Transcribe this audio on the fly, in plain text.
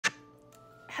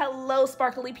Hello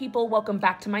sparkly people, welcome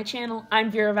back to my channel.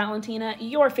 I'm Vera Valentina,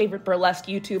 your favorite burlesque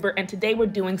YouTuber, and today we're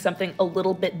doing something a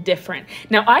little bit different.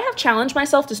 Now, I have challenged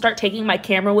myself to start taking my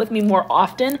camera with me more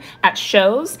often at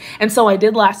shows, and so I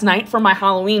did last night for my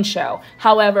Halloween show.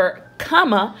 However,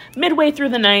 midway through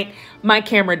the night, my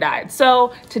camera died.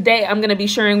 So today I'm gonna be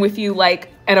sharing with you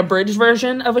like an abridged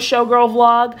version of a Showgirl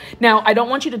vlog. Now, I don't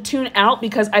want you to tune out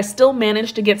because I still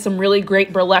managed to get some really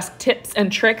great burlesque tips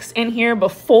and tricks in here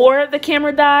before the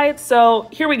camera died. So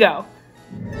here we go.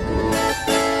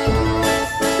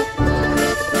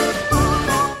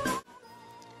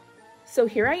 So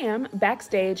here I am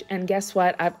backstage, and guess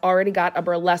what? I've already got a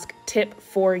burlesque tip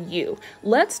for you.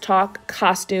 Let's talk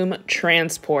costume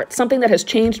transport, something that has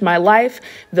changed my life,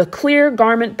 the clear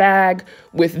garment bag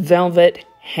with velvet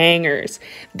hangers.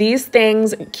 These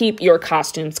things keep your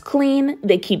costumes clean,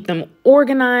 they keep them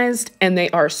organized, and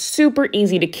they are super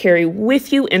easy to carry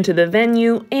with you into the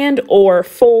venue and or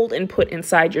fold and put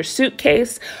inside your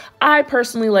suitcase. I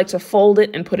personally like to fold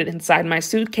it and put it inside my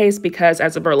suitcase because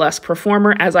as a burlesque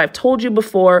performer, as I've told you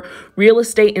before, real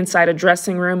estate inside a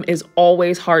dressing room is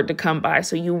always hard to come by.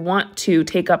 So you want to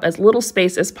take up as little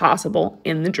space as possible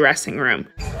in the dressing room.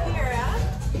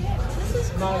 This is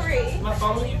Corey. Am I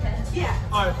following you? Yeah.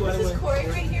 All right, cool. This is Corey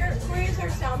right here. Corey is our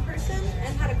sound person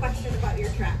and had a question about your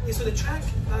track. Yeah, so the track,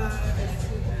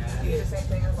 The same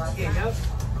thing as last time. yep.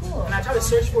 Cool. And I tried to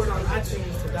search for it on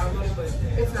iTunes to download it, but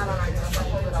It's not on iTunes. I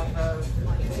pulled it off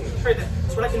the heard that.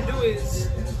 So what I can do is,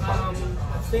 I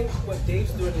think what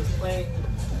Dave's doing is playing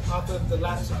off of the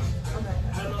laptop. Okay.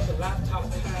 I don't know if the laptop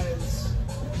has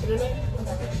internet,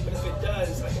 but if it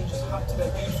does, I can just hop to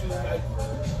that YouTube,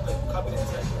 like copy the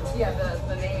title. Yeah,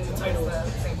 the name is title. the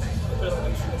same thing. Put it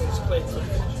on YouTube and just play it. All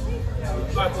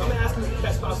right, well, I'm gonna ask him if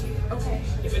that's possible. Okay.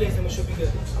 If it is, then we should be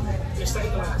good. You're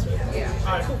second to last, right? Yeah.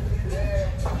 All right, cool.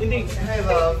 Indeed. Hey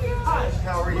love, Hi.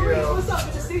 how are you? What's up?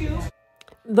 Good to see you.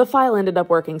 The file ended up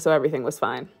working, so everything was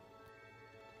fine.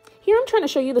 Here I'm trying to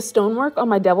show you the stonework on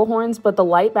my devil horns, but the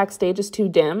light backstage is too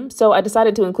dim, so I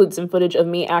decided to include some footage of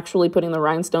me actually putting the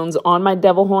rhinestones on my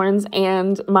devil horns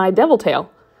and my devil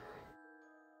tail.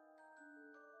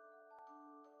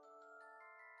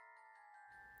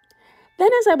 Then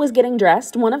as I was getting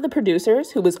dressed, one of the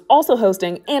producers, who was also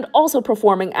hosting and also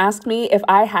performing, asked me if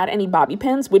I had any bobby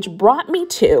pins, which brought me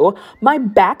to my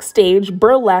backstage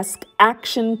burlesque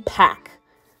action pack.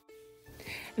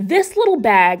 This little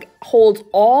bag holds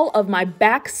all of my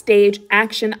backstage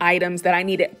action items that I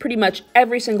need at pretty much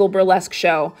every single burlesque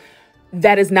show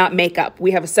that is not makeup.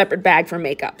 We have a separate bag for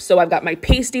makeup. So I've got my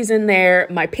pasties in there,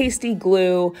 my pasty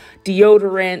glue,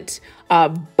 deodorant,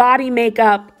 body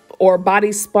makeup or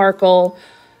body sparkle,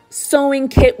 sewing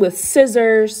kit with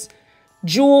scissors,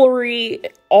 jewelry,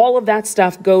 all of that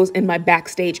stuff goes in my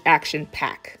backstage action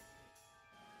pack.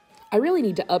 I really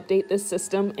need to update this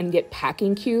system and get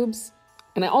packing cubes.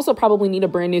 And I also probably need a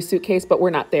brand new suitcase, but we're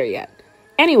not there yet.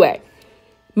 Anyway,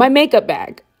 my makeup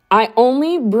bag. I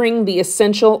only bring the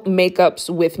essential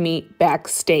makeups with me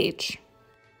backstage.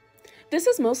 This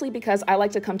is mostly because I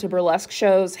like to come to burlesque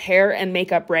shows hair and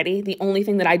makeup ready. The only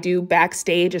thing that I do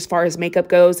backstage as far as makeup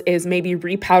goes is maybe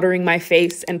repowdering my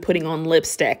face and putting on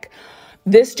lipstick.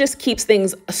 This just keeps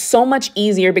things so much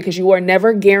easier because you are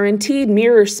never guaranteed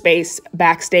mirror space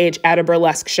backstage at a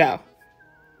burlesque show.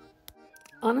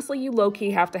 Honestly, you low-key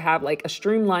have to have like a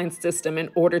streamlined system in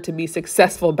order to be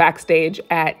successful backstage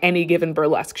at any given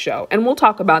burlesque show. And we'll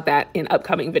talk about that in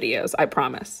upcoming videos, I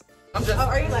promise. I'm just,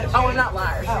 are you live? Oh, I'm not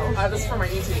live. Oh. This is for my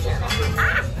YouTube channel.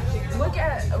 Ah! Look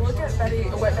at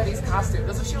Betty's costume.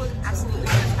 Doesn't she look absolutely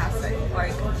fantastic?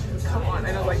 Like, come on.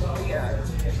 I know, like,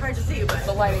 Hard to see, but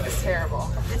the lighting is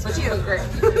terrible. It's but cute. You look great.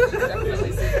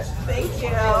 Definitely see it. Thank you.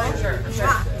 Sure.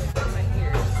 Ah. My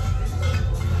ears.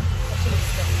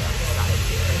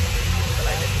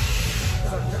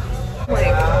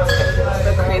 Like,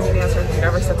 the crazy dancer who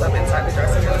never sits up inside the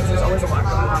dressing room. There's always a lot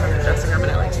going on in the dressing room,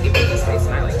 and I like to give people space,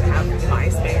 and I like to have my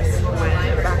space when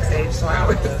I'm backstage. So I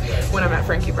always, when I'm at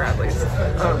Franky Bradley's,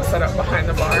 set up behind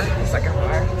the bar, the second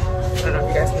bar. I don't know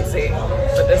if you guys can see,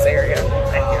 but this area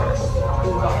right here,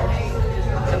 blue bar,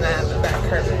 and then the back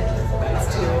curtain leads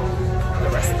to the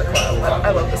rest of the club.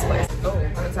 I love this place. Oh,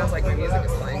 and it sounds like my music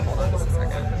is playing. Hold on just a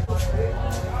second.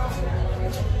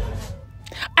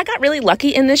 I got really lucky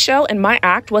in this show and my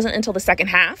act wasn't until the second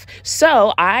half.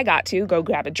 So I got to go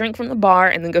grab a drink from the bar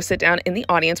and then go sit down in the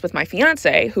audience with my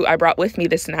fiance, who I brought with me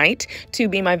this night to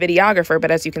be my videographer.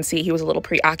 But as you can see, he was a little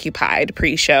preoccupied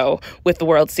pre-show with the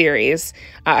World Series.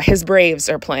 His Braves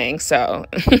are playing, so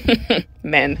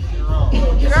men.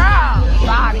 Girl,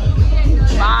 body,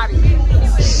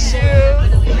 shoes.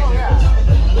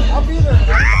 I'll be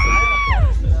there.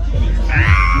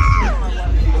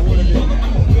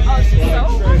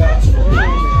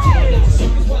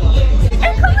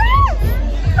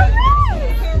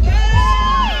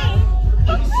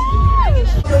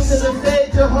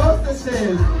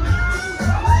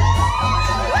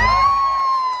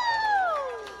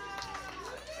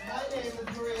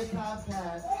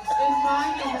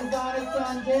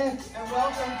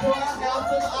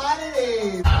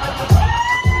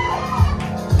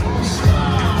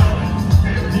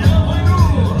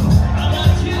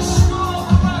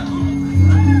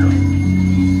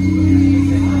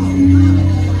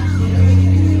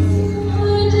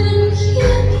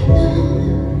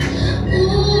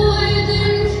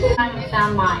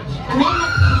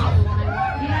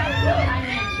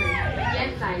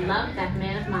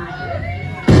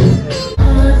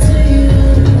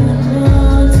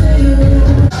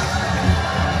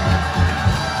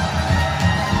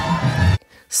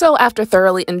 So after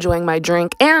thoroughly enjoying my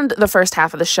drink and the first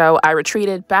half of the show, I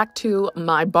retreated back to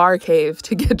my bar cave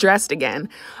to get dressed again.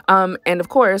 And of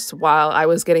course, while I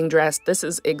was getting dressed, this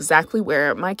is exactly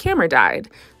where my camera died.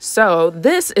 So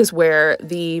this is where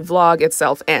the vlog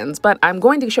itself ends, but I'm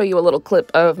going to show you a little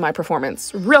clip of my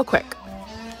performance real quick.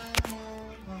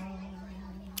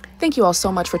 Thank you all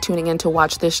so much for tuning in to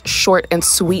watch this short and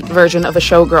sweet version of a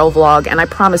Showgirl vlog, and I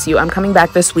promise you I'm coming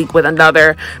back this week with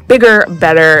another bigger,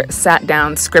 better,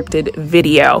 sat-down, scripted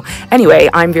video. Anyway,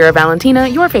 I'm Vera Valentina,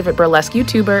 your favorite burlesque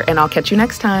YouTuber, and I'll catch you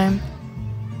next time.